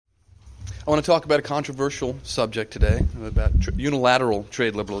I want to talk about a controversial subject today, about unilateral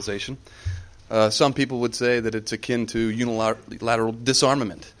trade liberalization. Some people would say that it's akin to unilateral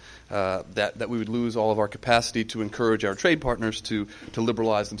disarmament, that we would lose all of our capacity to encourage our trade partners to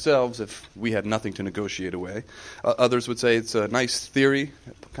liberalize themselves if we had nothing to negotiate away. Others would say it's a nice theory,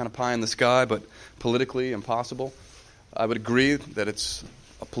 kind of pie in the sky, but politically impossible. I would agree that it's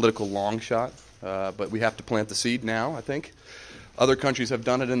a political long shot, but we have to plant the seed now, I think. Other countries have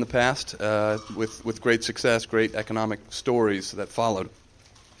done it in the past with great success, great economic stories that followed.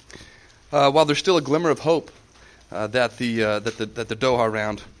 While there's still a glimmer of hope that the Doha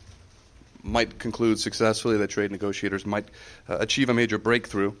round might conclude successfully, that trade negotiators might achieve a major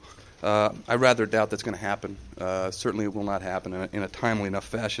breakthrough, I rather doubt that's going to happen. Certainly it will not happen in a timely enough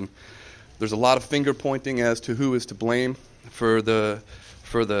fashion. There's a lot of finger pointing as to who is to blame for the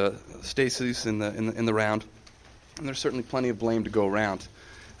stasis in the round. And there's certainly plenty of blame to go around.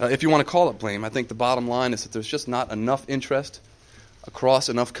 If you want to call it blame, I think the bottom line is that there's just not enough interest across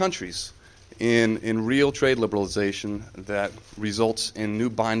enough countries in real trade liberalization that results in new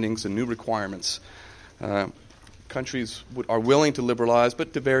bindings and new requirements. Countries are willing to liberalize,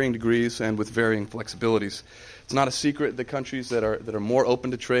 but to varying degrees and with varying flexibilities. It's not a secret that countries that are more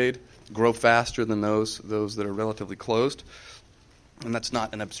open to trade grow faster than those that are relatively closed. And that's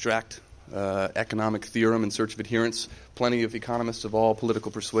not an abstract economic theorem in search of adherence. Plenty of economists of all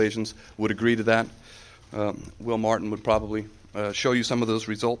political persuasions would agree to that. Will Martin would probably show you some of those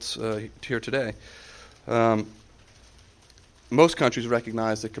results here today. Most countries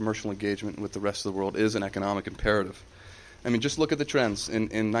recognize that commercial engagement with the rest of the world is an economic imperative. I mean, just look at the trends. In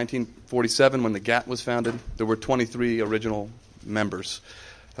 1947, when the GATT was founded, there were 23 original members.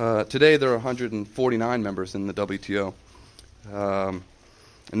 Today, there are 149 members in the WTO.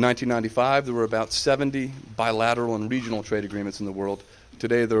 In 1995, there were about 70 bilateral and regional trade agreements in the world.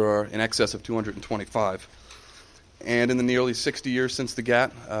 Today, there are in excess of 225. And in the nearly 60 years since the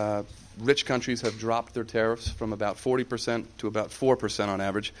GATT, rich countries have dropped their tariffs from about 40% to about 4% on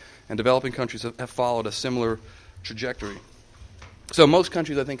average, and developing countries have followed a similar trajectory. So most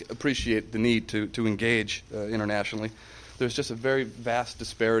countries, I think, appreciate the need to engage internationally. There's just a very vast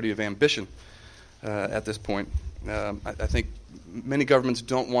disparity of ambition at this point. I think many governments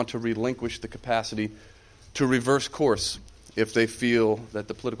don't want to relinquish the capacity to reverse course if they feel that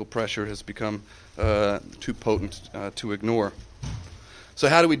the political pressure has become too potent to ignore. So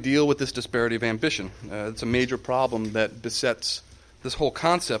how do we deal with this disparity of ambition? It's a major problem that besets this whole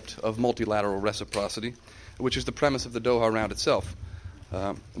concept of multilateral reciprocity, which is the premise of the Doha round itself.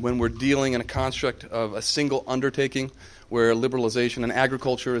 When we're dealing in a construct of a single undertaking where liberalization in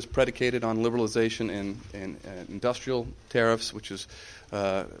agriculture is predicated on liberalization in industrial tariffs, which is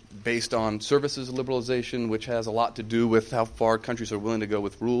based on services liberalization, which has a lot to do with how far countries are willing to go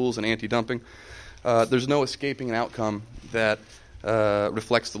with rules and anti-dumping, there's no escaping an outcome that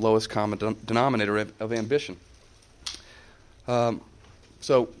reflects the lowest common denominator of ambition.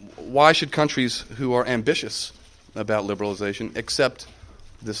 So why should countries who are ambitious about liberalization accept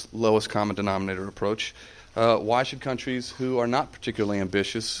this lowest common denominator approach? Why should countries who are not particularly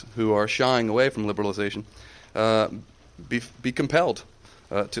ambitious, who are shying away from liberalization, be compelled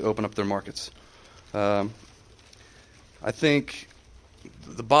to open up their markets? I think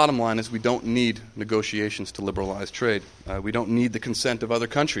the bottom line is we don't need negotiations to liberalize trade. We don't need the consent of other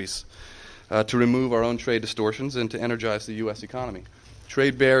countries to remove our own trade distortions and to energize the U.S. economy.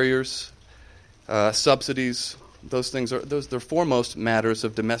 Trade barriers, subsidies, they're foremost matters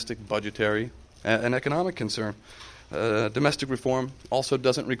of domestic budgetary and economic concern. Domestic reform also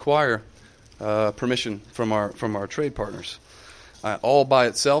doesn't require permission from our trade partners. All by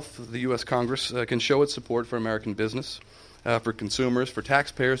itself, the U.S. Congress can show its support for American business, for consumers, for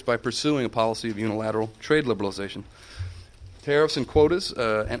taxpayers by pursuing a policy of unilateral trade liberalization. Tariffs and quotas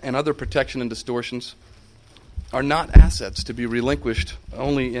and other protection and distortions are not assets to be relinquished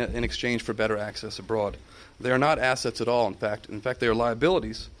only in exchange for better access abroad. They are not assets at all, in fact. In fact, they are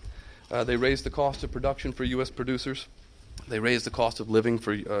liabilities. They raise the cost of production for U.S. producers. They raise the cost of living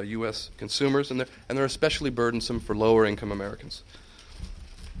for U.S. consumers, and they're especially burdensome for lower-income Americans.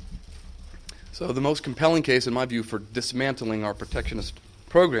 So the most compelling case, in my view, for dismantling our protectionist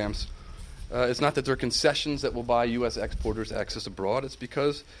programs is not that they're concessions that will buy U.S. exporters access abroad. It's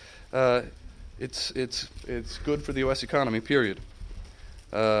because it's good for the U.S. economy, period.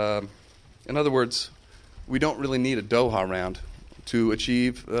 In other words, we don't really need a Doha round to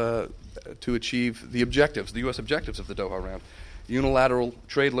achieve the objectives, the U.S. objectives of the Doha round. Unilateral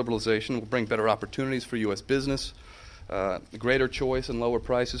trade liberalization will bring better opportunities for U.S. business, greater choice and lower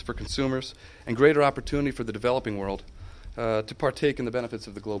prices for consumers, and greater opportunity for the developing world to partake in the benefits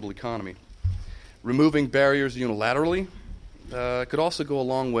of the global economy. Removing barriers unilaterally could also go a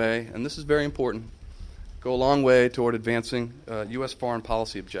long way, and this is very important, go a long way toward advancing U.S. foreign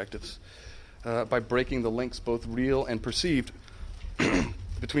policy objectives by breaking the links, both real and perceived,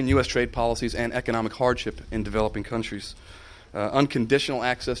 between U.S. trade policies and economic hardship in developing countries. Unconditional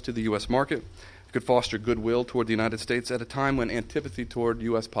access to the U.S. market could foster goodwill toward the United States at a time when antipathy toward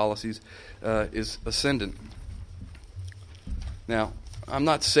U.S. policies is ascendant. Now, I'm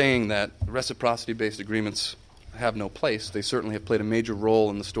not saying that reciprocity-based agreements have no place. They certainly have played a major role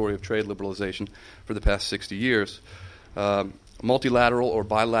in the story of trade liberalization for the past 60 years. Multilateral or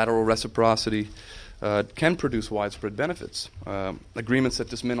bilateral reciprocity can produce widespread benefits. Agreements that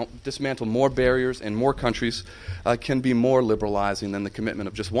dismantle more barriers in more countries can be more liberalizing than the commitment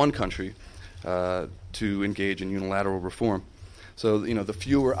of just one country to engage in unilateral reform. So, the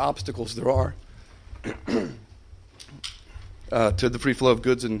fewer obstacles there are to the free flow of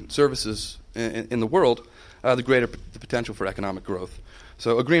goods and services in the world, the greater the potential for economic growth.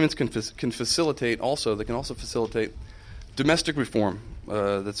 So agreements can facilitate also, they can also facilitate domestic reform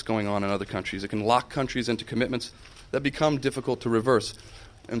that's going on in other countries. It can lock countries into commitments that become difficult to reverse.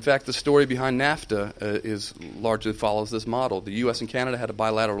 In fact, the story behind NAFTA largely follows this model. The U.S. and Canada had a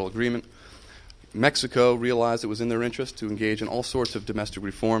bilateral agreement. Mexico realized it was in their interest to engage in all sorts of domestic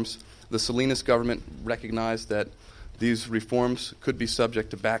reforms. The Salinas government recognized that these reforms could be subject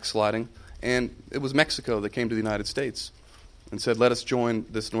to backsliding, and it was Mexico that came to the United States and said, let us join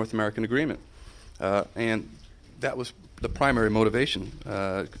this North American agreement. And that was the primary motivation.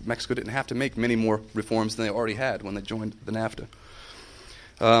 Mexico didn't have to make many more reforms than they already had when they joined the NAFTA.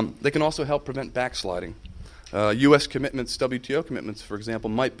 They can also help prevent backsliding. U.S. commitments, WTO commitments, for example,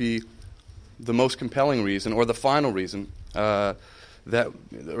 might be the most compelling reason or the final reason or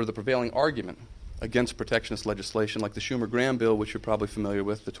the prevailing argument against protectionist legislation like the Schumer-Graham bill, which you're probably familiar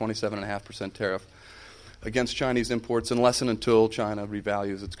with, the 27.5% tariff against Chinese imports unless and until China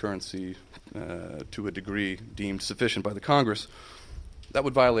revalues its currency to a degree deemed sufficient by the Congress. That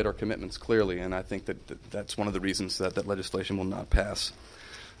would violate our commitments clearly, and I think that's one of the reasons that legislation will not pass.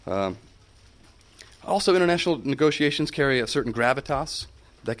 Also, international negotiations carry a certain gravitas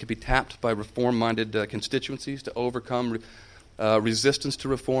that could be tapped by reform-minded constituencies to overcome resistance to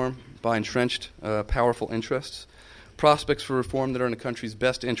reform by entrenched, powerful interests. Prospects for reform that are in a country's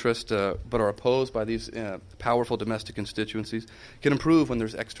best interest but are opposed by these powerful domestic constituencies can improve when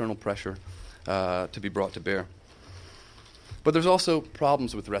there's external pressure to be brought to bear. But there's also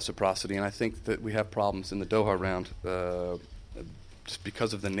problems with reciprocity, and I think that we have problems in the Doha round just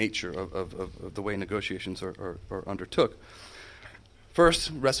because of the nature of the way negotiations are undertook.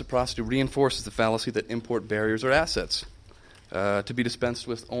 First, reciprocity reinforces the fallacy that import barriers are assets to be dispensed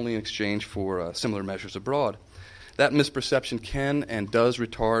with only in exchange for similar measures abroad. That misperception can and does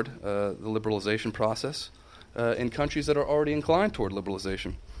retard the liberalization process in countries that are already inclined toward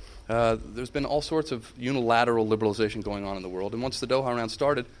liberalization. There's been all sorts of unilateral liberalization going on in the world, and once the Doha round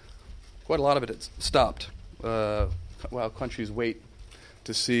started, quite a lot of it has stopped while countries wait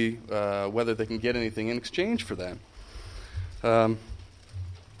to see whether they can get anything in exchange for that.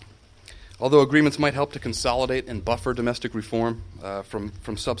 Although agreements might help to consolidate and buffer domestic reform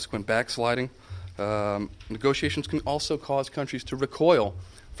from subsequent backsliding, negotiations can also cause countries to recoil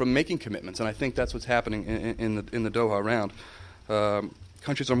from making commitments, and I think that's what's happening in the Doha round.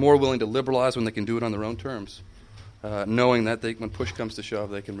 Countries are more willing to liberalize when they can do it on their own terms, knowing that when push comes to shove,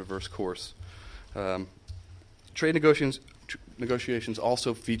 they can reverse course. Trade negotiations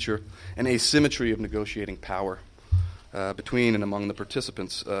also feature an asymmetry of negotiating power between and among the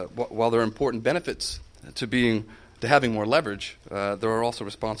participants. While there are important benefits to having more leverage, there are also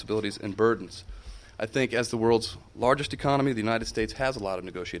responsibilities and burdens. I think as the world's largest economy, the United States has a lot of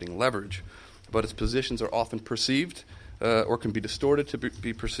negotiating leverage, but its positions are often perceived or can be distorted to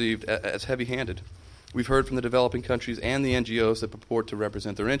be perceived as heavy-handed. We've heard from the developing countries and the NGOs that purport to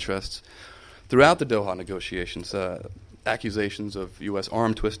represent their interests throughout the Doha negotiations, accusations of U.S.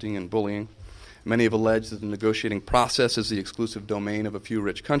 arm twisting and bullying. Many have alleged that the negotiating process is the exclusive domain of a few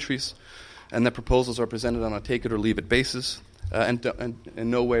rich countries, and that proposals are presented on a take-it-or-leave-it basis and in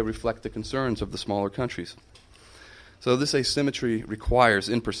no way reflect the concerns of the smaller countries. So this asymmetry requires,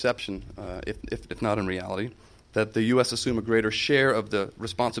 in perception, if not in reality, that the U.S. assume a greater share of the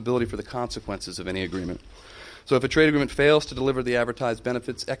responsibility for the consequences of any agreement. So if a trade agreement fails to deliver the advertised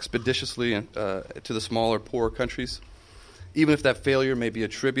benefits expeditiously to the smaller, poorer countries, even if that failure may be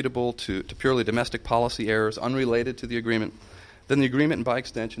attributable to purely domestic policy errors unrelated to the agreement, then the agreement, and by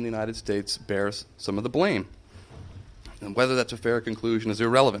extension the United States, bears some of the blame. And whether that's a fair conclusion is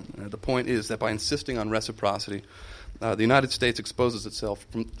irrelevant. The point is that by insisting on reciprocity, the United States exposes itself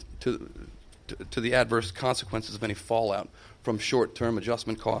to the adverse consequences of any fallout from short-term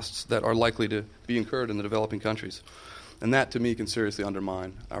adjustment costs that are likely to be incurred in the developing countries. And that, to me, can seriously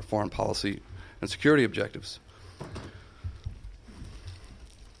undermine our foreign policy and security objectives.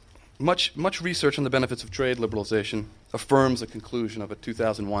 Much research on the benefits of trade liberalization affirms the conclusion of a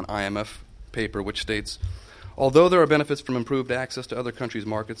 2001 IMF paper which states, although there are benefits from improved access to other countries'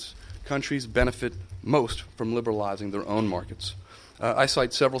 markets, countries benefit most from liberalizing their own markets. I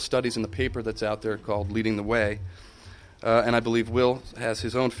cite several studies in the paper that's out there called Leading the Way, and I believe Will has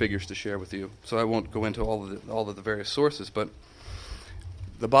his own figures to share with you, so I won't go into all of the various sources, but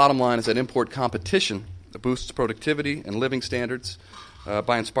the bottom line is that import competition boosts productivity and living standards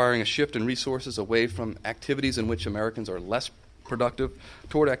by inspiring a shift in resources away from activities in which Americans are less productive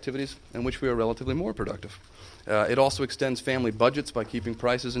toward activities in which we are relatively more productive. It also extends family budgets by keeping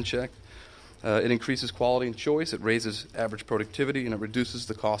prices in check. It increases quality and choice. It raises average productivity, and it reduces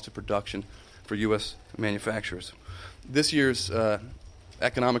the cost of production for U.S. manufacturers. This year's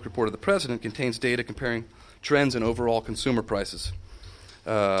economic report of the President contains data comparing trends in overall consumer prices,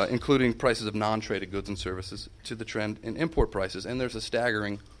 including prices of non-traded goods and services, to the trend in import prices, and there's a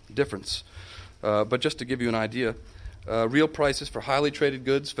staggering difference. But just to give you an idea, real prices for highly traded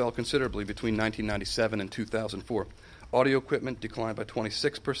goods fell considerably between 1997 and 2004. Audio equipment declined by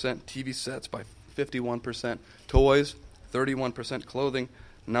 26%, TV sets by 51%, toys 31%, clothing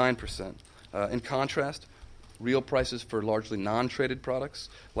 9%. In contrast, real prices for largely non-traded products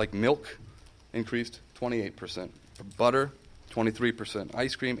like milk increased 28%, for butter 23%,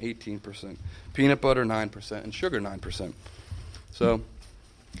 ice cream 18%, peanut butter 9%, and sugar 9%. So,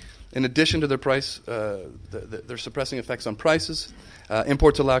 in addition to their their suppressing effects on prices,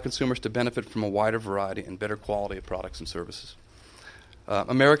 imports allow consumers to benefit from a wider variety and better quality of products and services.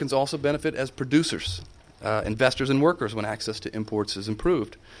 Americans also benefit as producers, investors, and workers when access to imports is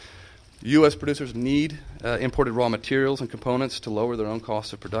improved. U.S. producers need imported raw materials and components to lower their own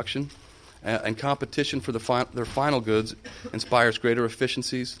costs of production, and competition for their final goods inspires greater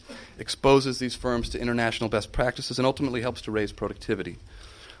efficiencies, exposes these firms to international best practices, and ultimately helps to raise productivity.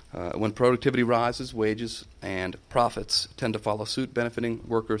 When productivity rises, wages and profits tend to follow suit, benefiting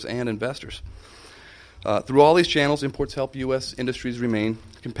workers and investors. Through all these channels, imports help U.S. industries remain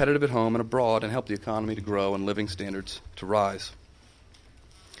competitive at home and abroad and help the economy to grow and living standards to rise.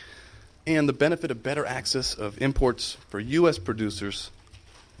 And the benefit of better access of imports for U.S. producers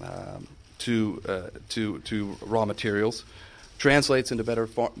to raw materials translates into better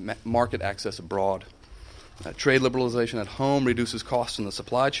market access abroad. Trade liberalization at home reduces costs in the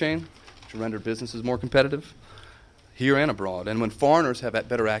supply chain to render businesses more competitive here and abroad. And when foreigners have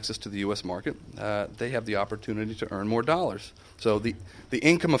better access to the U.S. market, they have the opportunity to earn more dollars. So the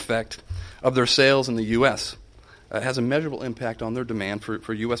income effect of their sales in the U.S. Has a measurable impact on their demand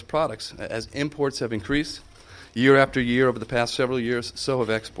for U.S. products. As imports have increased year after year over the past several years, so have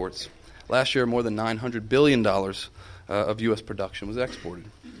exports. Last year, more than $900 billion of U.S. production was exported.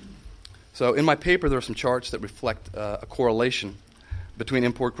 So in my paper, there are some charts that reflect a correlation between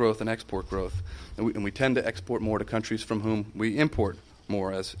import growth and export growth. And we tend to export more to countries from whom we import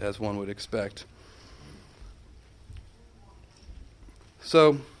more, as one would expect.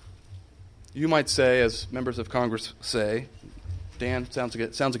 So you might say, as members of Congress say, Dan, sounds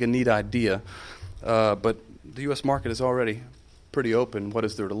like a neat idea, but the U.S. market is already pretty open. What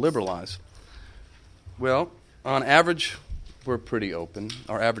is there to liberalize? Well, on average, we're pretty open.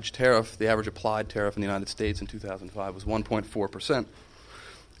 Our average tariff, the average applied tariff in the United States in 2005 was 1.4%. It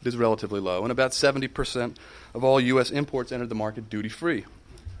is relatively low, and about 70% of all U.S. imports entered the market duty-free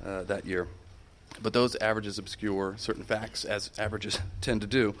that year. But those averages obscure certain facts, as averages tend to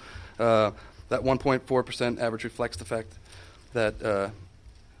do. That 1.4% average reflects the fact that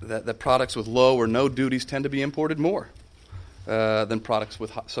that products with low or no duties tend to be imported more than products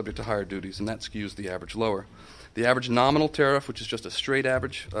subject to higher duties, and that skews the average lower. The average nominal tariff, which is just a straight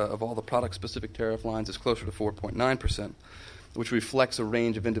average of all the product-specific tariff lines, is closer to 4.9%, which reflects a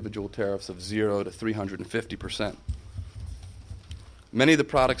range of individual tariffs of 0 to 350%. Many of the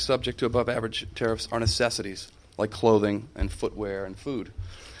products subject to above-average tariffs are necessities, like clothing and footwear and food.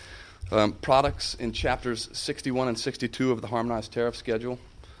 Products in Chapters 61 and 62 of the Harmonized Tariff Schedule,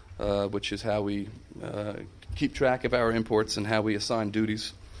 which is how we keep track of our imports and how we assign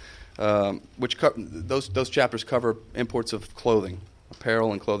duties, those chapters cover imports of clothing,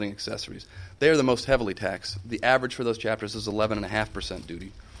 apparel, and clothing accessories. They are the most heavily taxed. The average for those chapters is 11.5%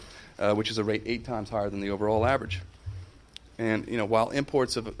 duty, which is a rate 8 times higher than the overall average. And while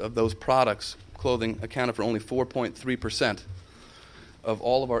imports of those products, clothing, accounted for only 4.3% of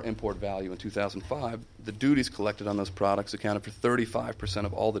all of our import value in 2005, the duties collected on those products accounted for 35%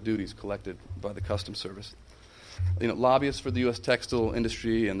 of all the duties collected by the Customs Service. Lobbyists for the U.S. textile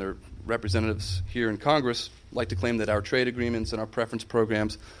industry and their representatives here in Congress like to claim that our trade agreements and our preference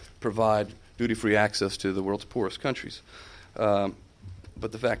programs provide duty-free access to the world's poorest countries. But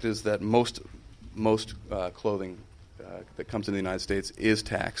the fact is that most clothing that comes into the United States is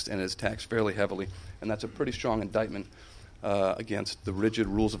taxed, and is taxed fairly heavily, and that's a pretty strong indictment against the rigid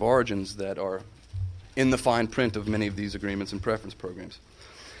rules of origins that are in the fine print of many of these agreements and preference programs.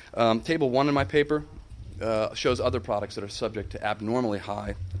 Table 1 in my paper shows other products that are subject to abnormally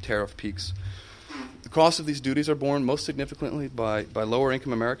high tariff peaks. The cost of these duties are borne most significantly by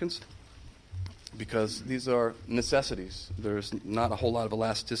lower-income Americans because these are necessities. There's not a whole lot of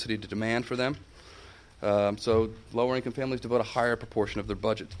elasticity to demand for them. So lower-income families devote a higher proportion of their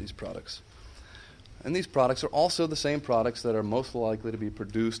budget to these products. And these products are also the same products that are most likely to be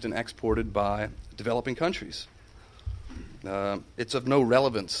produced and exported by developing countries. It's of no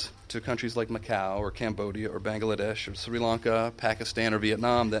relevance to countries like Macau or Cambodia or Bangladesh or Sri Lanka, Pakistan, or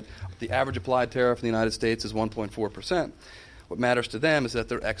Vietnam that the average applied tariff in the United States is 1.4%. What matters to them is that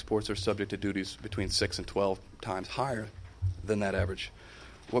their exports are subject to duties between 6 and 12 times higher than that average.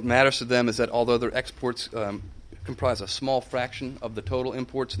 What matters to them is that although their exports comprise a small fraction of the total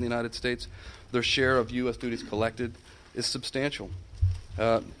imports in the United States, their share of U.S. duties collected is substantial.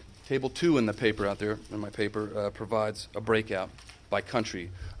 Table 2 in the paper out there, in my paper, provides a breakout by country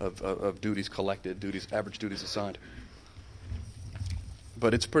of duties collected, average duties assigned.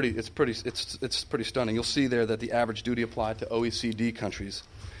 But it's pretty stunning. You'll see there that the average duty applied to OECD countries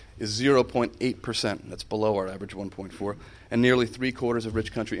is 0.8%. That's below our average 1.4%. And nearly 3/4 of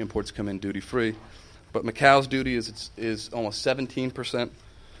rich country imports come in duty-free. But Macau's duty is almost 17%,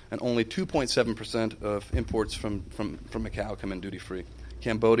 and only 2.7% of imports from Macau come in duty-free.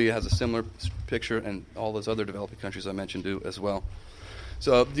 Cambodia has a similar picture, and all those other developing countries I mentioned do as well.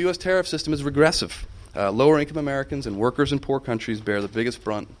 So the U.S. tariff system is regressive. Lower-income Americans and workers in poor countries bear the biggest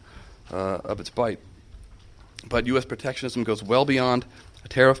brunt of its bite. But U.S. protectionism goes well beyond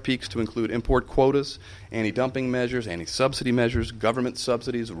tariff peaks to include import quotas, anti-dumping measures, anti-subsidy measures, government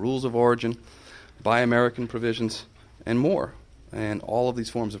subsidies, rules of origin, Buy American provisions, and more. And all of these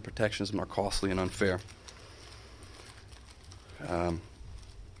forms of protectionism are costly and unfair.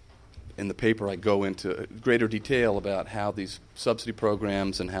 In the paper, I go into greater detail about how these subsidy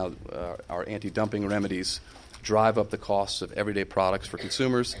programs and how our anti-dumping remedies drive up the costs of everyday products for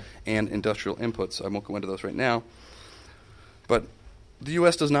consumers and industrial inputs. I won't go into those right now. But the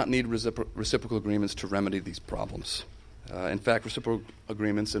U.S. does not need reciprocal agreements to remedy these problems. In fact, reciprocal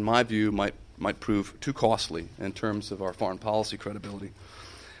agreements, in my view, might prove too costly in terms of our foreign policy credibility.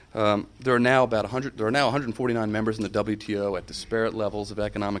 There are now 149 members in the WTO at disparate levels of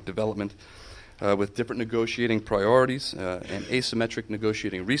economic development, with different negotiating priorities and asymmetric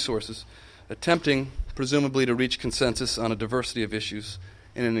negotiating resources, attempting, presumably, to reach consensus on a diversity of issues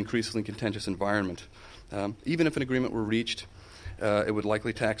in an increasingly contentious environment. Even if an agreement were reached, it would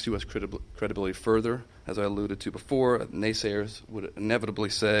likely tax U.S. credibility further. As I alluded to before, naysayers would inevitably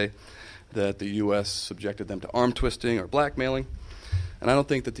say that the U.S. subjected them to arm twisting or blackmailing. And I don't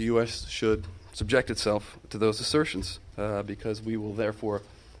think that the U.S. should subject itself to those assertions because we will therefore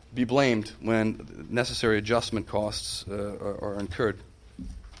be blamed when necessary adjustment costs are incurred.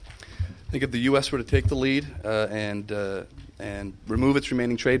 I think if the U.S. were to take the lead and remove its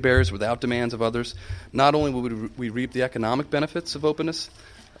remaining trade barriers without demands of others, not only would we reap the economic benefits of openness,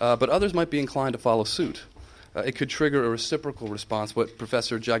 but others might be inclined to follow suit. It could trigger a reciprocal response, what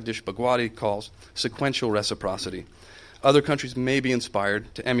Professor Jagdish Bhagwati calls sequential reciprocity. Other countries may be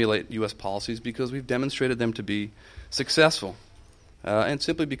inspired to emulate U.S. policies because we've demonstrated them to be successful, and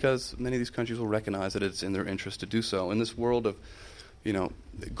simply because many of these countries will recognize that it's in their interest to do so. In this world of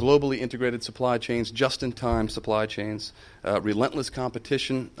globally integrated supply chains, just-in-time supply chains, relentless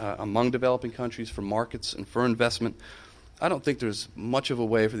competition among developing countries for markets and for investment, I don't think there's much of a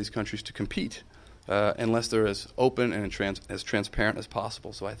way for these countries to compete unless they're as open and as transparent as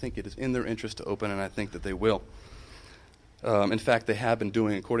possible. So I think it is in their interest to open, and I think that they will. In fact, they have been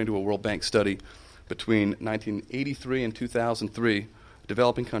doing, according to a World Bank study, between 1983 and 2003,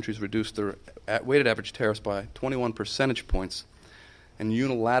 developing countries reduced their weighted average tariffs by 21 percentage points, and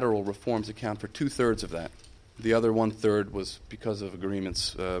unilateral reforms account for 2/3 of that. The other 1/3 was because of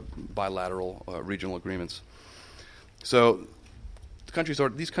agreements, bilateral regional agreements. So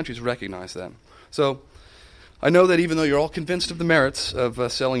these countries recognize that. So I know that even though you're all convinced of the merits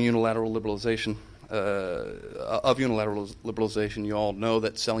of selling unilateral liberalization, you all know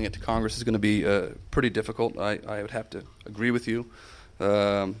that selling it to Congress is going to be pretty difficult. I would have to agree with you.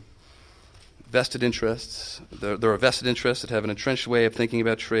 vested interests. There are vested interests that have an entrenched way of thinking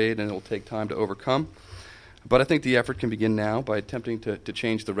about trade, and it will take time to overcome. But I think the effort can begin now by attempting to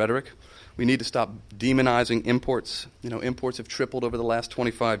change the rhetoric. We need to stop demonizing imports. Imports have tripled over the last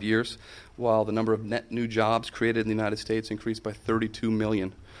 25 years, while the number of net new jobs created in the United States increased by 32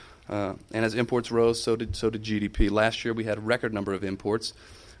 million. And as imports rose, so did GDP. Last year we had a record number of imports,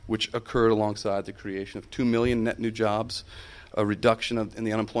 which occurred alongside the creation of 2 million net new jobs, a reduction in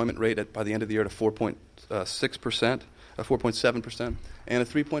the unemployment rate by the end of the year to 4.6%, 4.7%, and a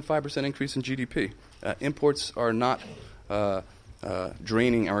 3.5% increase in GDP. Imports are not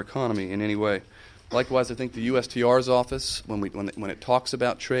draining our economy in any way. Likewise, I think the USTR's office, when it talks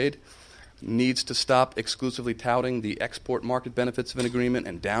about trade, needs to stop exclusively touting the export market benefits of an agreement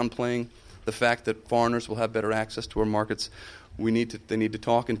and downplaying the fact that foreigners will have better access to our markets. They need to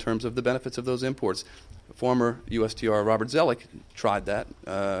talk in terms of the benefits of those imports. Former USTR Robert Zoellick tried that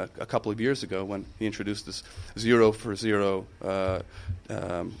a couple of years ago when he introduced this zero for zero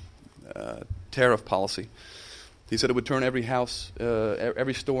tariff policy. He said it would turn every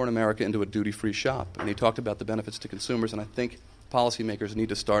every store in America into a duty-free shop. And he talked about the benefits to consumers, and I think policymakers need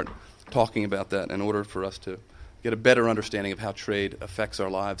to start talking about that in order for us to get a better understanding of how trade affects our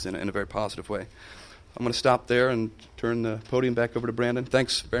lives in a very positive way. I'm going to stop there and turn the podium back over to Brandon.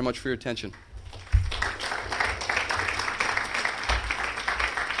 Thanks very much for your attention.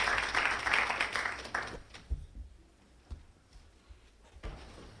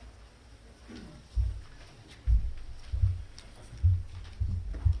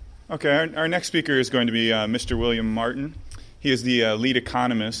 Okay, our next speaker is going to be Mr. William Martin. He is the lead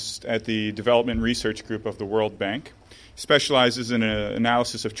economist at the Development Research Group of the World Bank. He specializes in an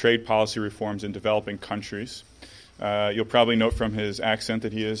analysis of trade policy reforms in developing countries. You'll probably note from his accent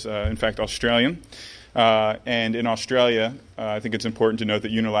that he is, in fact, Australian. And in Australia, I think it's important to note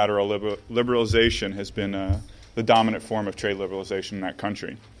that unilateral liberalization has been the dominant form of trade liberalization in that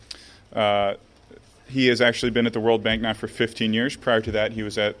country. He has actually been at the World Bank now for 15 years. Prior to that, he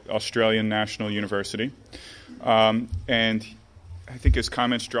was at Australian National University. And I think his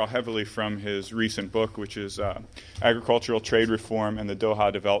comments draw heavily from his recent book, which is Agricultural Trade Reform and the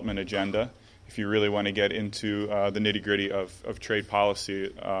Doha Development Agenda. If you really want to get into the nitty-gritty of trade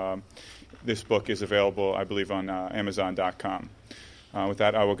policy, this book is available, I believe, on Amazon.com. With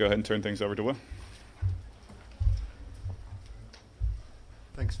that, I will go ahead and turn things over to Will.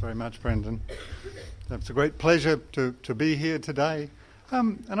 Thanks very much, Brendan. It's a great pleasure to be here today.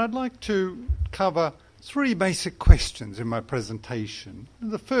 And I'd like to cover three basic questions in my presentation.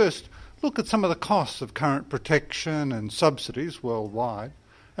 The first, look at some of the costs of current protection and subsidies worldwide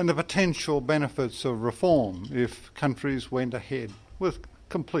and the potential benefits of reform if countries went ahead with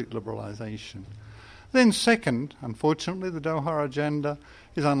complete liberalisation. Then second, unfortunately, the Doha Agenda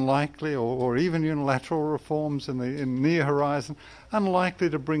is unlikely, or even unilateral reforms in the near horizon, unlikely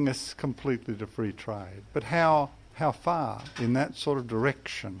to bring us completely to free trade. But how far in that sort of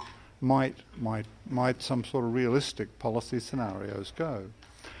direction might some sort of realistic policy scenarios go?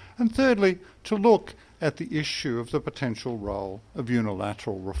 And thirdly, to look at the issue of the potential role of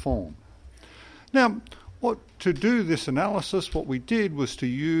unilateral reform. Now, to do this analysis, what we did was to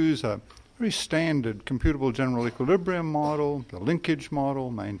use a very standard computable general equilibrium model, the linkage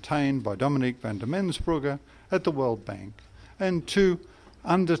model maintained by Dominique van der Mensbrugge at the World Bank, and to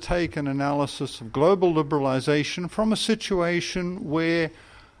undertake an analysis of global liberalisation from a situation where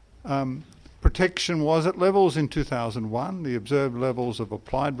protection was at levels in 2001, the observed levels of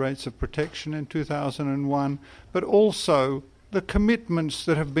applied rates of protection in 2001, but also the commitments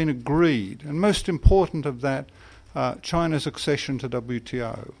that have been agreed, and most important of that, China's accession to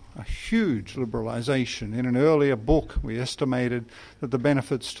WTO, a huge liberalisation. In an earlier book, we estimated that the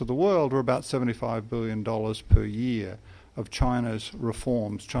benefits to the world were about $75 billion per year of China's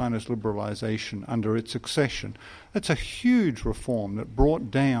reforms, China's liberalisation under its accession. That's a huge reform that brought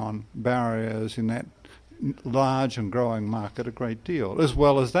down barriers in that large and growing market a great deal. As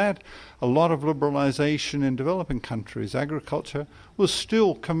well as that, a lot of liberalisation in developing countries. Agriculture was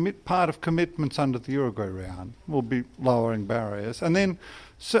still part of commitments under the Uruguay round. We'll be lowering barriers. And then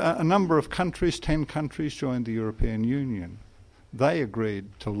a number of countries, 10 countries, joined the European Union. They agreed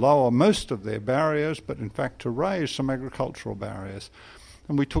to lower most of their barriers, but in fact to raise some agricultural barriers.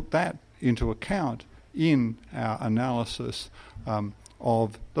 And we took that into account in our analysis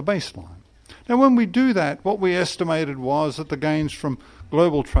of the baseline. Now, when we do that, what we estimated was that the gains from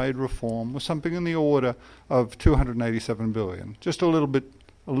global trade reform were something in the order of $287 billion, just a little bit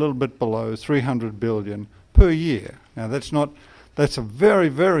below $300 billion per year. Now, that's not That's a very,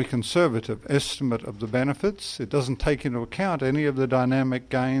 very conservative estimate of the benefits. It doesn't take into account any of the dynamic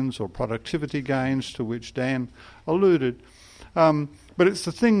gains or productivity gains to which Dan alluded. But it's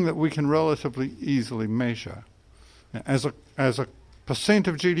the thing that we can relatively easily measure. As a percent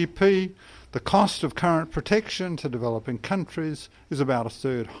of GDP, the cost of current protection to developing countries is about a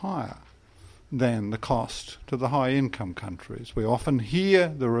third higher than the cost to the high-income countries. We often hear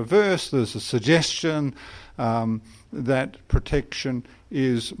the reverse. There's a suggestion that protection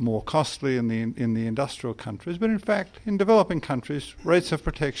is more costly in the industrial countries, but in fact, in developing countries, rates of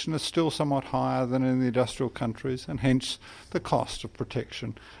protection are still somewhat higher than in the industrial countries, and hence the cost of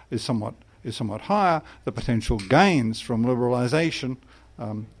protection is somewhat higher. The potential gains from liberalisation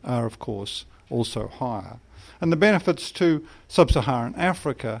are, of course, also higher. And the benefits to sub-Saharan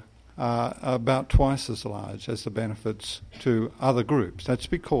Africa are about twice as large as the benefits to other groups. That's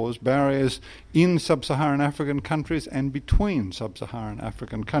because barriers in sub-Saharan African countries and between sub-Saharan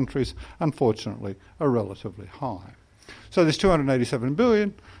African countries, unfortunately, are relatively high. So there's $287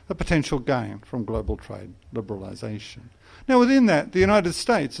 billion, the potential gain from global trade liberalisation. Now within that, the United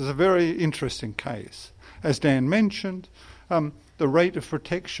States is a very interesting case. As Dan mentioned, the rate of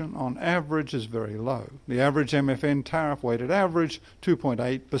protection on average is very low. The average MFN tariff weighted average,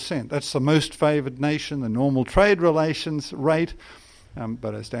 2.8%. That's the most favoured nation, the normal trade relations rate.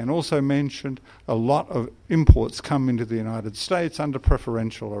 But as Dan also mentioned, a lot of imports come into the United States under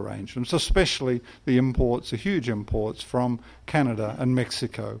preferential arrangements, especially the huge imports from Canada and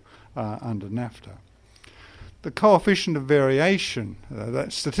Mexico under NAFTA. The coefficient of variation,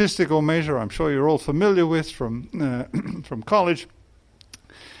 that statistical measure I'm sure you're all familiar with from college,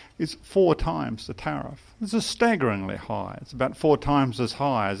 is 4 times the tariff. This is staggeringly high. It's about 4 times as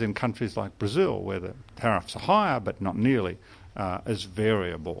high as in countries like Brazil, where the tariffs are higher but not nearly as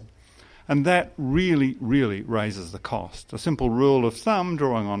variable. And that really, really raises the cost. A simple rule of thumb,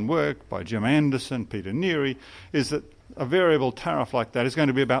 drawing on work by Jim Anderson, Peter Neary, is that a variable tariff like that is going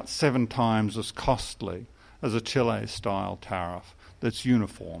to be about 7 times as costly as a Chile-style tariff that's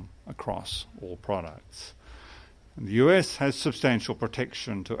uniform across all products. And the US has substantial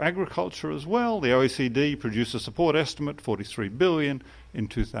protection to agriculture as well. The OECD produced a support estimate, $43 billion in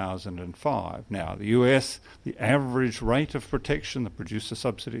 2005. Now, the US, the average rate of protection, the producer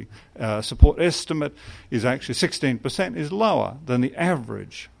subsidy support estimate, is actually 16%, is lower than the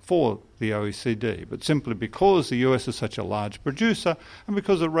average for the OECD, but simply because the US is such a large producer and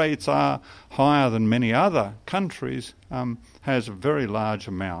because the rates are higher than many other countries, has a very large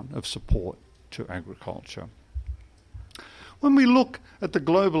amount of support to agriculture. When we look at the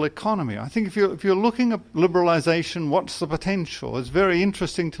global economy, I think if you're looking at liberalisation, what's the potential? It's very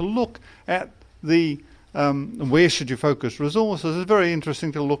interesting to look at the where should you focus resources. It's very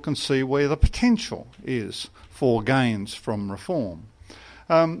interesting to look and see where the potential is for gains from reform.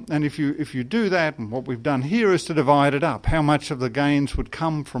 And if you do that, and what we've done here is to divide it up. How much of the gains would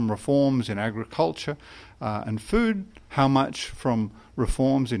come from reforms in agriculture and food? How much from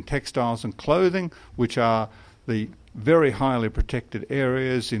reforms in textiles and clothing, which are the very highly protected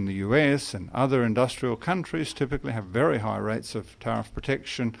areas in the US and other industrial countries typically have very high rates of tariff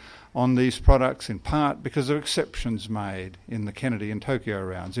protection on these products, in part because of exceptions made in the Kennedy and Tokyo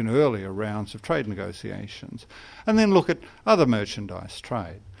rounds, in earlier rounds of trade negotiations. And then look at other merchandise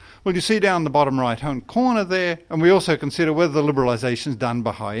trade. Well, you see down the bottom right-hand corner there, and we also consider whether the liberalisation is done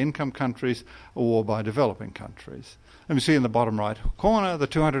by high-income countries or by developing countries. And we see in the bottom right corner the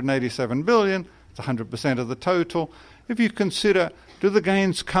 $287 billion, it's 100% of the total. If you consider, do the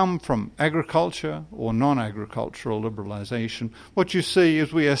gains come from agriculture or non-agricultural liberalisation, what you see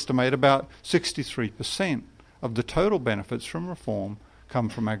is we estimate about 63% of the total benefits from reform come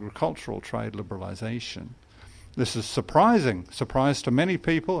from agricultural trade liberalisation. This is surprise to many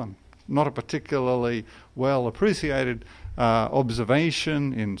people, and not a particularly well appreciated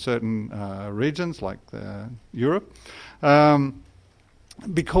observation in certain regions like Europe,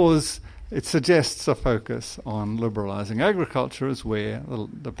 because it suggests a focus on liberalising agriculture as where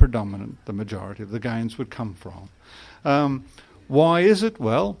the majority of the gains would come from. Why is it?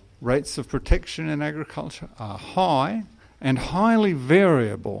 Well, rates of protection in agriculture are high and highly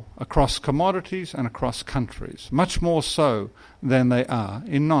variable across commodities and across countries, much more so than they are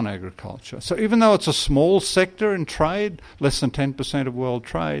in non-agriculture. So even though it's a small sector in trade, less than 10% of world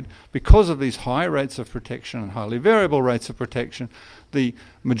trade, because of these high rates of protection and highly variable rates of protection, the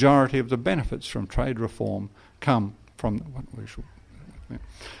majority of the benefits from trade reform come from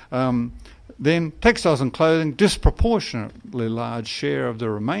then textiles and clothing, disproportionately large share of the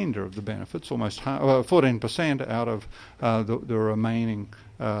remainder of the benefits, almost 14% out of the remaining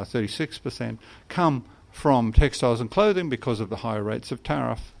 36%, come from textiles and clothing because of the high rates of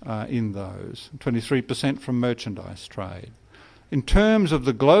tariff in those, 23% from merchandise trade. In terms of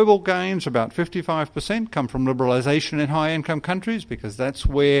the global gains, about 55% come from liberalisation in high-income countries because that's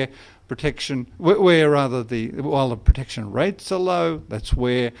where while the protection rates are low, that's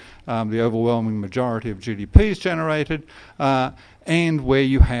where the overwhelming majority of GDP is generated, and where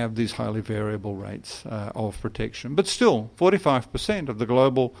you have these highly variable rates of protection. But still, 45% of the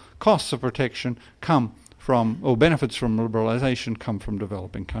global costs of protection come from, or benefits from liberalisation come from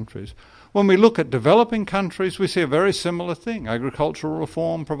developing countries. When we look at developing countries, we see a very similar thing. Agricultural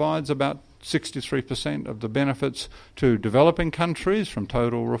reform provides about 63% of the benefits to developing countries from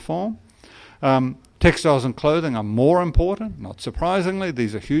total reform. Textiles and clothing are more important. Not surprisingly,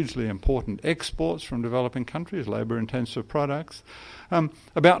 these are hugely important exports from developing countries, labour-intensive products.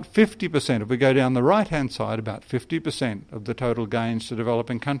 About 50%, if we go down the right-hand side, about 50% of the total gains to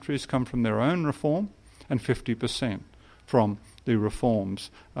developing countries come from their own reform, and 50% from the reforms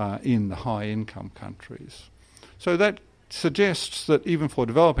in the high-income countries. So that suggests that even for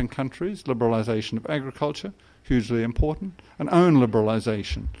developing countries, liberalisation of agriculture, hugely important, and own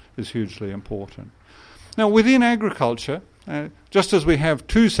liberalisation is hugely important. Now, within agriculture, just as we have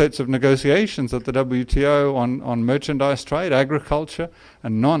two sets of negotiations at the WTO on merchandise trade, agriculture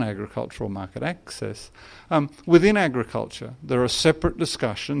and non-agricultural market access, within agriculture there are separate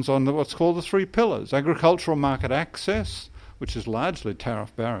discussions on what's called the three pillars: agricultural market access, which is largely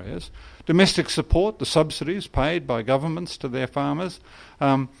tariff barriers, domestic support, the subsidies paid by governments to their farmers,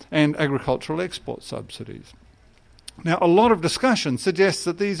 and agricultural export subsidies. Now, a lot of discussion suggests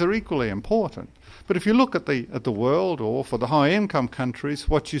that these are equally important. But if you look at the world, or for the high-income countries,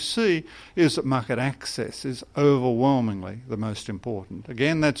 what you see is that market access is overwhelmingly the most important.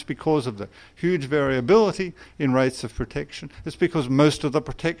 Again, that's because of the huge variability in rates of protection. It's because most of the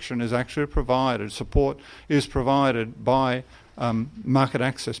protection is actually provided, support is provided by market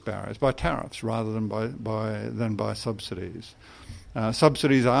access barriers, by tariffs, rather than by subsidies.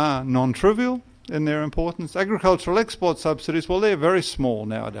 Subsidies are non-trivial in their importance. Agricultural export subsidies, well, they're very small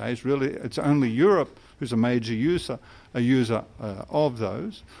nowadays. Really, it's only Europe who's a major user of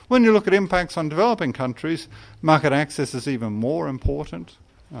those. When you look at impacts on developing countries, market access is even more important.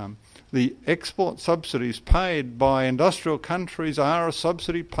 The export subsidies paid by industrial countries are a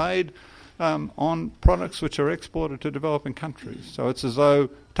subsidy paid on products which are exported to developing countries. So it's as though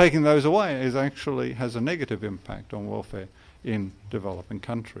taking those away actually has a negative impact on welfare in developing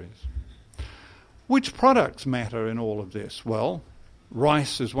countries. Which products matter in all of this? Well,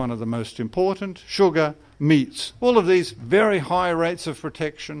 rice is one of the most important, sugar, meats. All of these very high rates of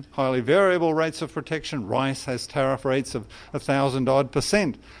protection, highly variable rates of protection. Rice has tariff rates of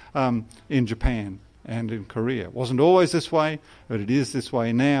 1,000-odd% in Japan and in Korea. It wasn't always this way, but it is this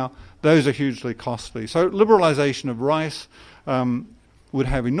way now. Those are hugely costly. So liberalisation of rice would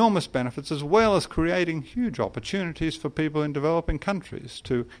have enormous benefits, as well as creating huge opportunities for people in developing countries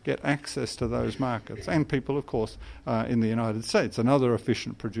to get access to those markets, and people, of course, in the United States, another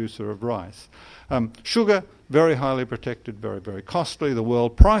efficient producer of rice. Sugar, very highly protected, very, very costly. The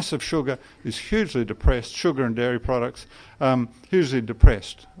world price of sugar is hugely depressed. Sugar and dairy products, hugely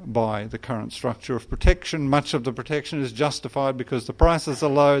depressed by the current structure of protection. Much of the protection is justified because the prices are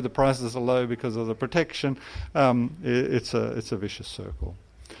low. The prices are low because of the protection. It's a vicious circle.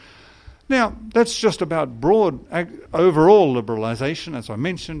 Now, that's just about broad overall liberalisation. As I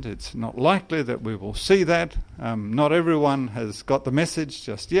mentioned, it's not likely that we will see that. Not everyone has got the message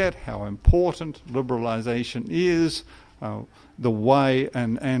just yet, how important liberalisation is, the way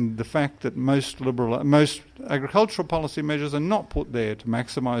and the fact that most agricultural policy measures are not put there to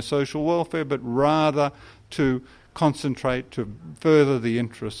maximise social welfare, but rather to concentrate to further the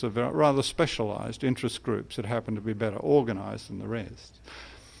interests of rather specialised interest groups that happen to be better organised than the rest.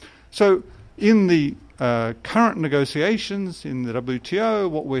 So in the current negotiations in the WTO,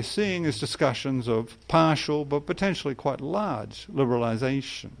 what we're seeing is discussions of partial but potentially quite large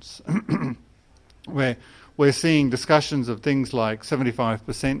liberalisations, where we're seeing discussions of things like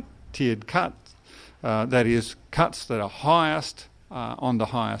 75% tiered cuts, that is, cuts that are highest on the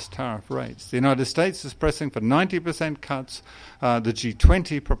highest tariff rates. The United States is pressing for 90% cuts, the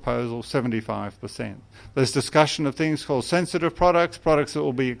G20 proposal 75%. There's discussion of things called sensitive products, products that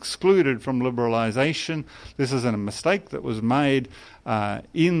will be excluded from liberalisation. This is a mistake that was made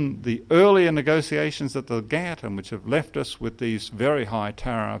in the earlier negotiations at the GATT, and which have left us with these very high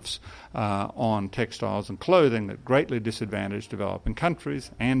tariffs on textiles and clothing that greatly disadvantage developing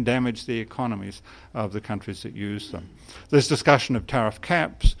countries and damage the economies of the countries that use them. There's discussion of tariff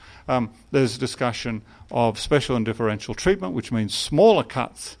caps. There's discussion of special and differential treatment, which means smaller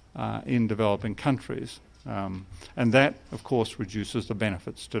cuts in developing countries. And that, of course, reduces the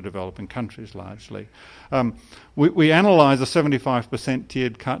benefits to developing countries largely. We analyse a 75%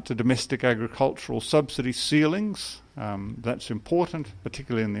 tiered cut to domestic agricultural subsidy ceilings. That's important,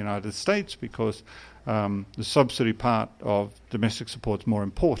 particularly in the United States, because the subsidy part of domestic support is more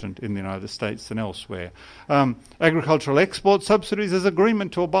important in the United States than elsewhere. Agricultural export subsidies, there's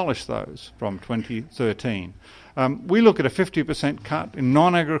agreement to abolish those from 2013. We look at a 50% cut in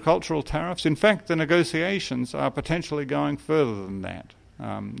non-agricultural tariffs. In fact, the negotiations are potentially going further than that.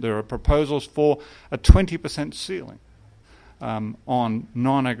 There are proposals for a 20% ceiling on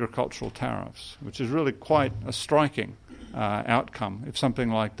non-agricultural tariffs, which is really quite a striking outcome if something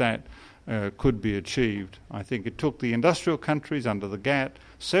like that could be achieved. I think it took the industrial countries under the GATT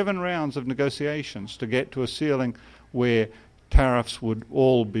 7 rounds of negotiations to get to a ceiling where tariffs would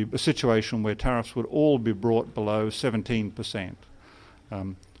all be a situation where tariffs would all be brought below 17%.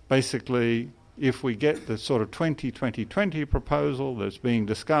 Basically, if we get the sort of 20-20-20 proposal that's being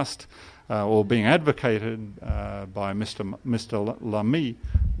discussed or being advocated by Mr. Lamy,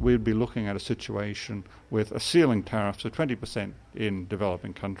 we'd be looking at a situation with a ceiling tariffs of 20% in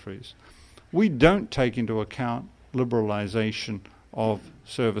developing countries. We don't take into account liberalisation of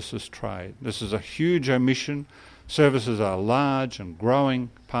services trade. This is a huge omission. Services are a large and growing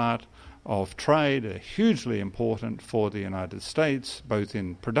part of trade. They're hugely important for the United States, both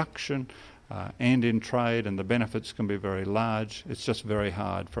in production and in trade, and the benefits can be very large. It's just very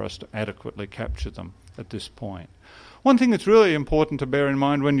hard for us to adequately capture them at this point. One thing that's really important to bear in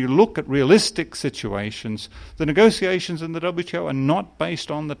mind when you look at realistic situations, the negotiations in the WTO are not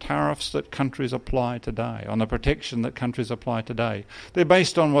based on the tariffs that countries apply today, on the protection that countries apply today. They're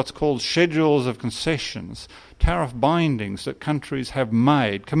based on what's called schedules of concessions, tariff bindings that countries have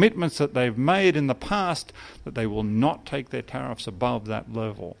made, commitments that they've made in the past that they will not take their tariffs above that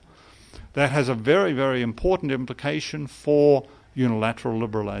level. That has a very, very important implication for unilateral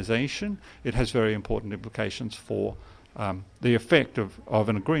liberalisation. It has very important implications for the effect of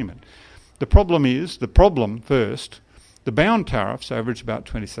an agreement. The problem first, the bound tariffs average about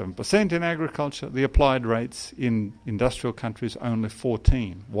 27% in agriculture. The applied rates in industrial countries only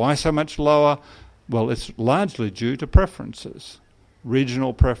 14%. Why so much lower? Well, it's largely due to preferences,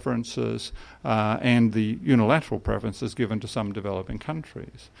 regional preferences, and the unilateral preferences given to some developing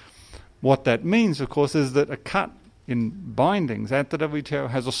countries. What that means, of course, is that a cut in bindings at the WTO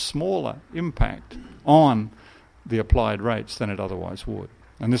has a smaller impact on the applied rates than it otherwise would.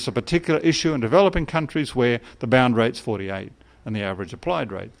 And this is a particular issue in developing countries where the bound rate's 48 and the average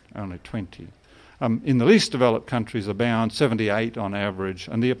applied rate only 20. In the least developed countries, the bound 78 on average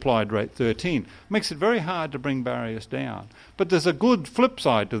and the applied rate 13. Makes it very hard to bring barriers down. But there's a good flip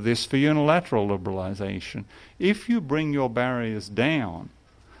side to this for unilateral liberalisation. If you bring your barriers down,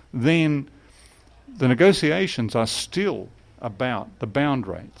 then the negotiations are still about the bound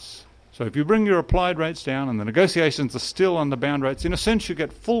rates. So if you bring your applied rates down and the negotiations are still on the bound rates, in a sense you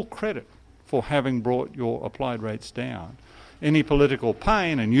get full credit for having brought your applied rates down. Any political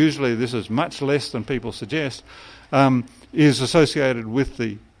pain, and usually this is much less than people suggest, is associated with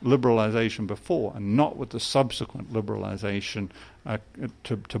the liberalisation before and not with the subsequent liberalisation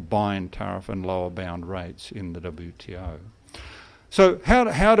to bind tariff and lower bound rates in the WTO. So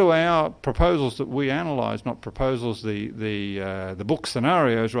how do our proposals that we analyse, not proposals, the book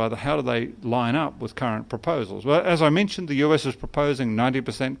scenarios rather, how do they line up with current proposals? Well, as I mentioned, the US is proposing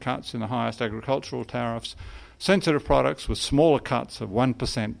 90% cuts in the highest agricultural tariffs, sensitive products with smaller cuts of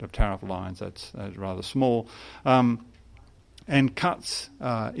 1% of tariff lines, that's rather small, and cuts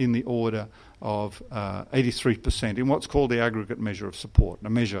in the order of 83% in what's called the aggregate measure of support, a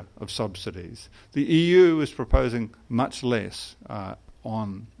measure of subsidies. The EU is proposing much less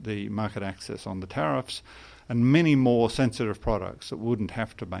on the market access, on the tariffs, and many more sensitive products that wouldn't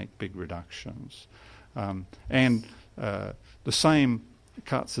have to make big reductions. And the same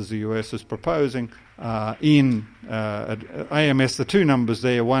cuts as the US is proposing in AMS. The two numbers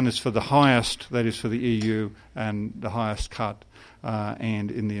there, one is for the highest, that is for the EU, and the highest cut,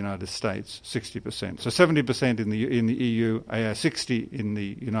 and in the United States, 60%. So 70% in the EU, 60 in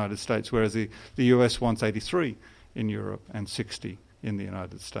the United States, whereas the US wants 83 in Europe and 60 in the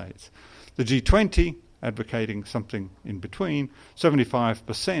United States. The G20 advocating something in between,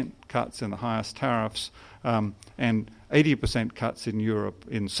 75% cuts in the highest tariffs, and 80% cuts in Europe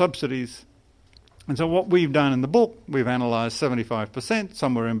in subsidies. And so what we've done in the book, we've analysed 75%,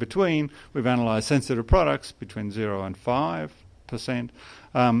 somewhere in between. We've analysed sensitive products between 0 and 5%,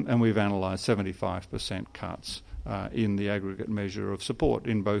 and we've analysed 75% cuts in the aggregate measure of support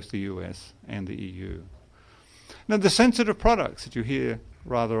in both the US and the EU. Now, the sensitive products that you hear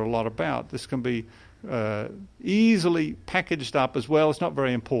rather a lot about. This can be easily packaged up as well. It's not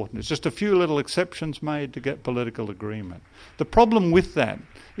very important. It's just a few little exceptions made to get political agreement. The problem with that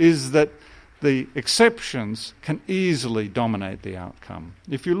is that the exceptions can easily dominate the outcome.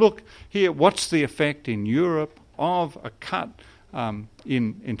 If you look here, what's the effect in Europe of a cut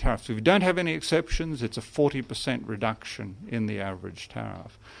in tariffs? If you don't have any exceptions, it's a 40% reduction in the average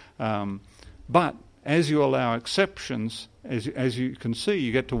tariff. But as you allow exceptions, as you can see,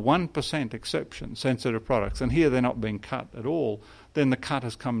 you get to 1% exception, sensitive products, and here they're not being cut at all, then the cut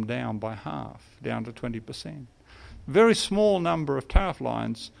has come down by half, down to 20%. Very small number of tariff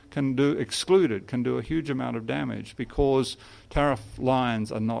lines can do a huge amount of damage because tariff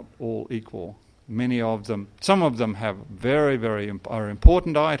lines are not all equal. Many of them, some of them have are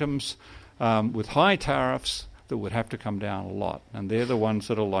important items with high tariffs that would have to come down a lot, and they're the ones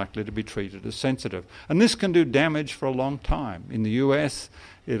that are likely to be treated as sensitive. And this can do damage for a long time. In the US,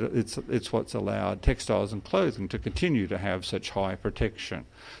 it's what's allowed textiles and clothing to continue to have such high protection.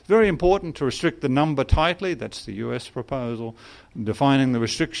 It's very important to restrict the number tightly. That's the US proposal. Defining the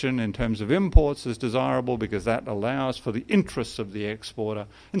restriction in terms of imports is desirable because that allows for the interests of the exporter.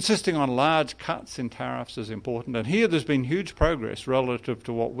 Insisting on large cuts in tariffs is important, and here there's been huge progress relative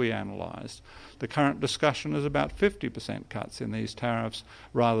to what we analysed. The current discussion is about 50% cuts in these tariffs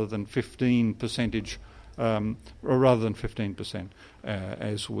rather than 15%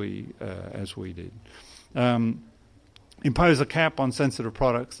 as we did. Impose a cap on sensitive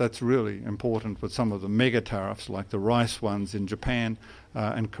products. That's really important with some of the mega tariffs like the rice ones in Japan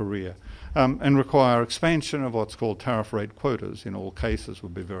and Korea. And require expansion of what's called tariff rate quotas in all cases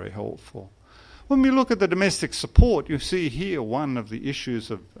would be very helpful. When we look at the domestic support, you see here one of the issues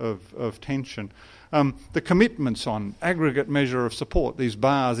of tension. The commitments on aggregate measure of support, these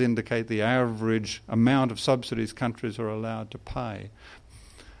bars indicate the average amount of subsidies countries are allowed to pay.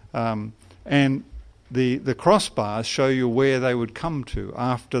 And the crossbars show you where they would come to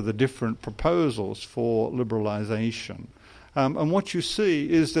after the different proposals for liberalisation. And what you see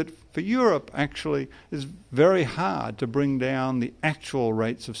is that for Europe, actually, it's very hard to bring down the actual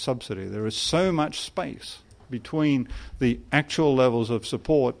rates of subsidy. There is so much space between the actual levels of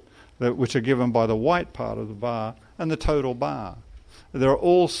support which are given by the white part of the bar and the total bar. There are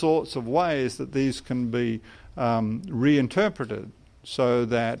all sorts of ways that these can be reinterpreted so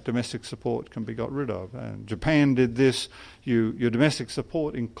that domestic support can be got rid of. And Japan did this. Your domestic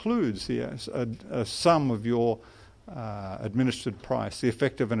support includes a sum of your administered price, the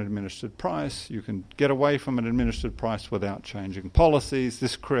effect of an administered price. You can get away from an administered price without changing policies.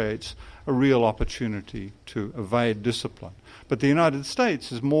 This creates a real opportunity to evade discipline. But the United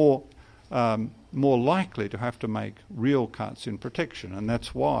States is more likely to have to make real cuts in protection, and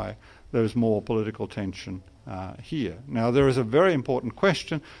that's why there's more political tension here. Now, there is a very important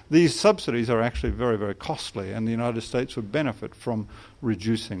question. These subsidies are actually very, very costly, and the United States would benefit from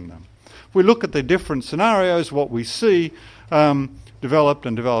reducing them. If we look at the different scenarios, what we see, developed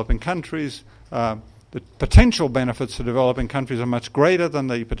and developing countries, the potential benefits to developing countries are much greater than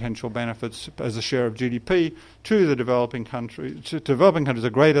the potential benefits as a share of GDP to the developing countries. Developing countries are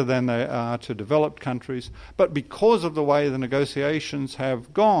greater than they are to developed countries, but because of the way the negotiations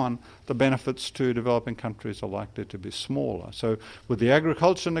have gone, the benefits to developing countries are likely to be smaller. So with the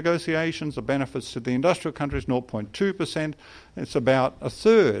agriculture negotiations, the benefits to the industrial countries, 0.2%. It's about a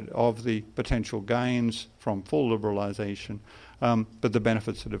third of the potential gains from full liberalisation. But the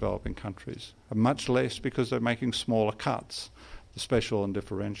benefits to developing countries are much less because they're making smaller cuts, the special and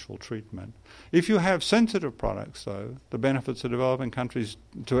differential treatment. If you have sensitive products, though, the benefits of developing countries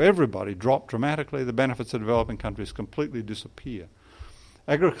to everybody drop dramatically. The benefits of developing countries completely disappear.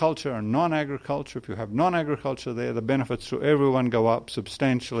 Agriculture and non-agriculture, if you have non-agriculture there, the benefits to everyone go up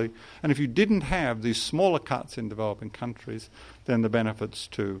substantially. And if you didn't have these smaller cuts in developing countries, then the benefits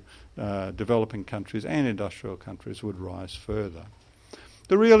to developing countries and industrial countries would rise further.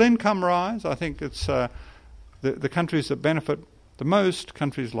 The real income rise, I think it's the countries that benefit the most,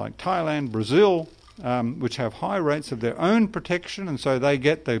 countries like Thailand, Brazil, which have high rates of their own protection, and so they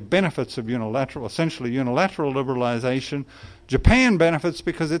get the benefits of essentially unilateral liberalisation. Japan benefits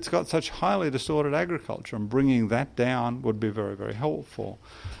because it's got such highly distorted agriculture, and bringing that down would be very, very helpful.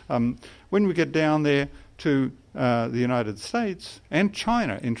 When we get down there to the United States and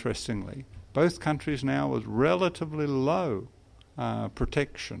China, interestingly, both countries now with relatively low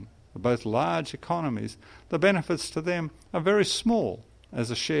protection, both large economies, the benefits to them are very small as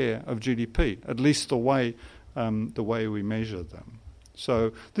a share of GDP, at least the way we measure them.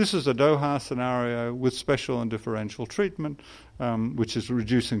 So this is a Doha scenario with special and differential treatment, which is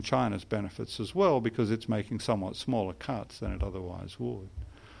reducing China's benefits as well because it's making somewhat smaller cuts than it otherwise would.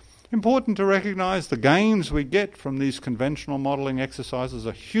 Important to recognise the gains we get from these conventional modelling exercises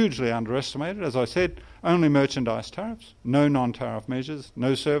are hugely underestimated. As I said, only merchandise tariffs, no non-tariff measures,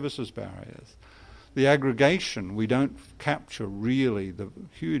 no services barriers. The aggregation, we don't capture really the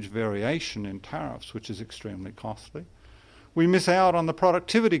huge variation in tariffs, which is extremely costly. We miss out on the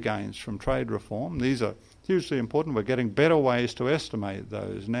productivity gains from trade reform. These are hugely important. We're getting better ways to estimate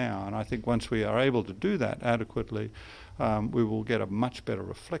those now, and I think once we are able to do that adequately, we will get a much better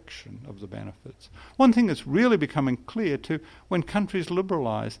reflection of the benefits. One thing that's really becoming clear too, when countries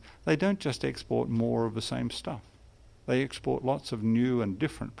liberalise, they don't just export more of the same stuff. They export lots of new and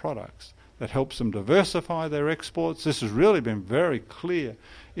different products. That helps them diversify their exports. This has really been very clear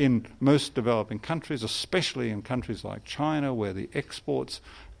in most developing countries, especially in countries like China, where the exports,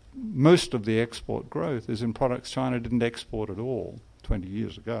 most of the export growth is in products China didn't export at all 20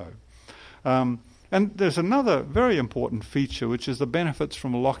 years ago. And there's another very important feature, which is the benefits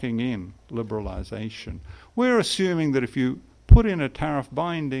from locking in liberalisation. We're assuming that if you put in a tariff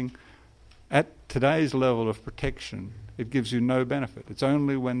binding at today's level of protection, it gives you no benefit. It's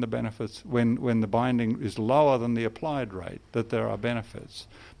only when the benefits, when the binding is lower than the applied rate, that there are benefits.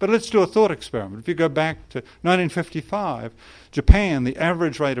 But let's do a thought experiment. If you go back to 1955, Japan, the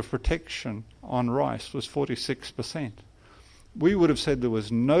average rate of protection on rice was 46%. We would have said there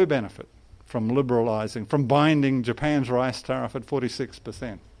was no benefit from liberalising, from binding Japan's rice tariff at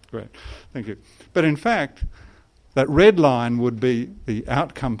 46%. Great, thank you. But in fact, that red line would be the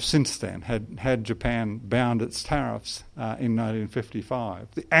outcome since then, had Japan bound its tariffs in 1955.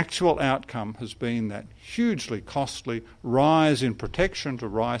 The actual outcome has been that hugely costly rise in protection to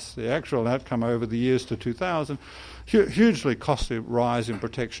rice, the actual outcome over the years to 2000, hugely costly rise in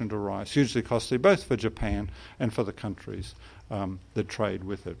protection to rice, hugely costly both for Japan and for the countries that trade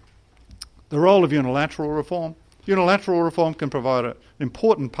with it. The role of unilateral reform. Unilateral reform can provide an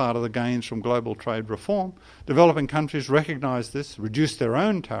important part of the gains from global trade reform. Developing countries recognise this, reduced their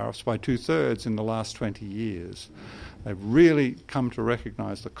own tariffs by 2/3 in the last 20 years. They've really come to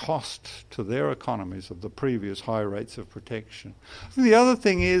recognise the cost to their economies of the previous high rates of protection. The other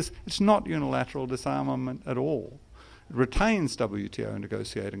thing is, it's not unilateral disarmament at all. It retains WTO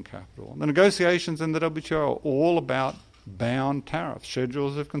negotiating capital. The negotiations in the WTO are all about bound tariffs,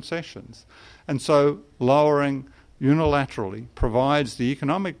 schedules of concessions. And so lowering unilaterally provides the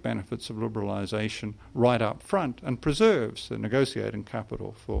economic benefits of liberalisation right up front and preserves the negotiating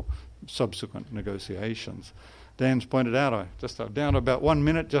capital for subsequent negotiations. Dan's pointed out, I'm down to about 1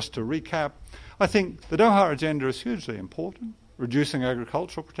 minute just to recap. I think the Doha agenda is hugely important. Reducing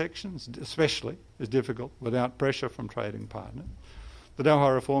agricultural protections, especially, is difficult without pressure from trading partners. The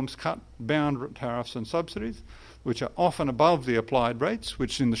Doha reforms cut bound tariffs and subsidies, which are often above the applied rates,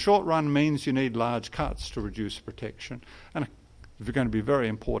 which in the short run means you need large cuts to reduce protection. And it's going to be very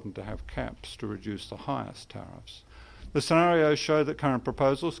important to have caps to reduce the highest tariffs. The scenarios show that current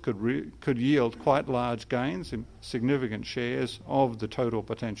proposals could yield quite large gains in significant shares of the total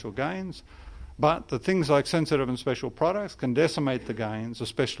potential gains, but the things like sensitive and special products can decimate the gains,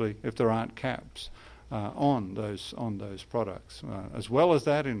 especially if there aren't caps on those products. As well as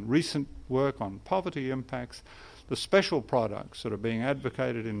that, in recent work on poverty impacts, the special products that are being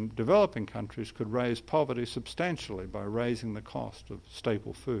advocated in developing countries could raise poverty substantially by raising the cost of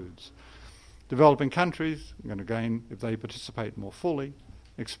staple foods. Developing countries are going to gain, if they participate more fully,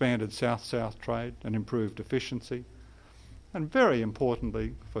 expanded South-South trade and improved efficiency. And very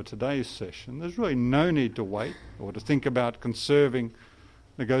importantly for today's session, there's really no need to wait or to think about conserving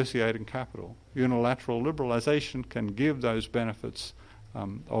negotiating capital. Unilateral liberalisation can give those benefits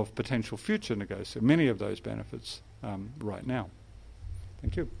of potential future negotiation, many of those benefits right now.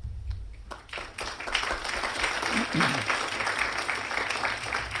 Thank you.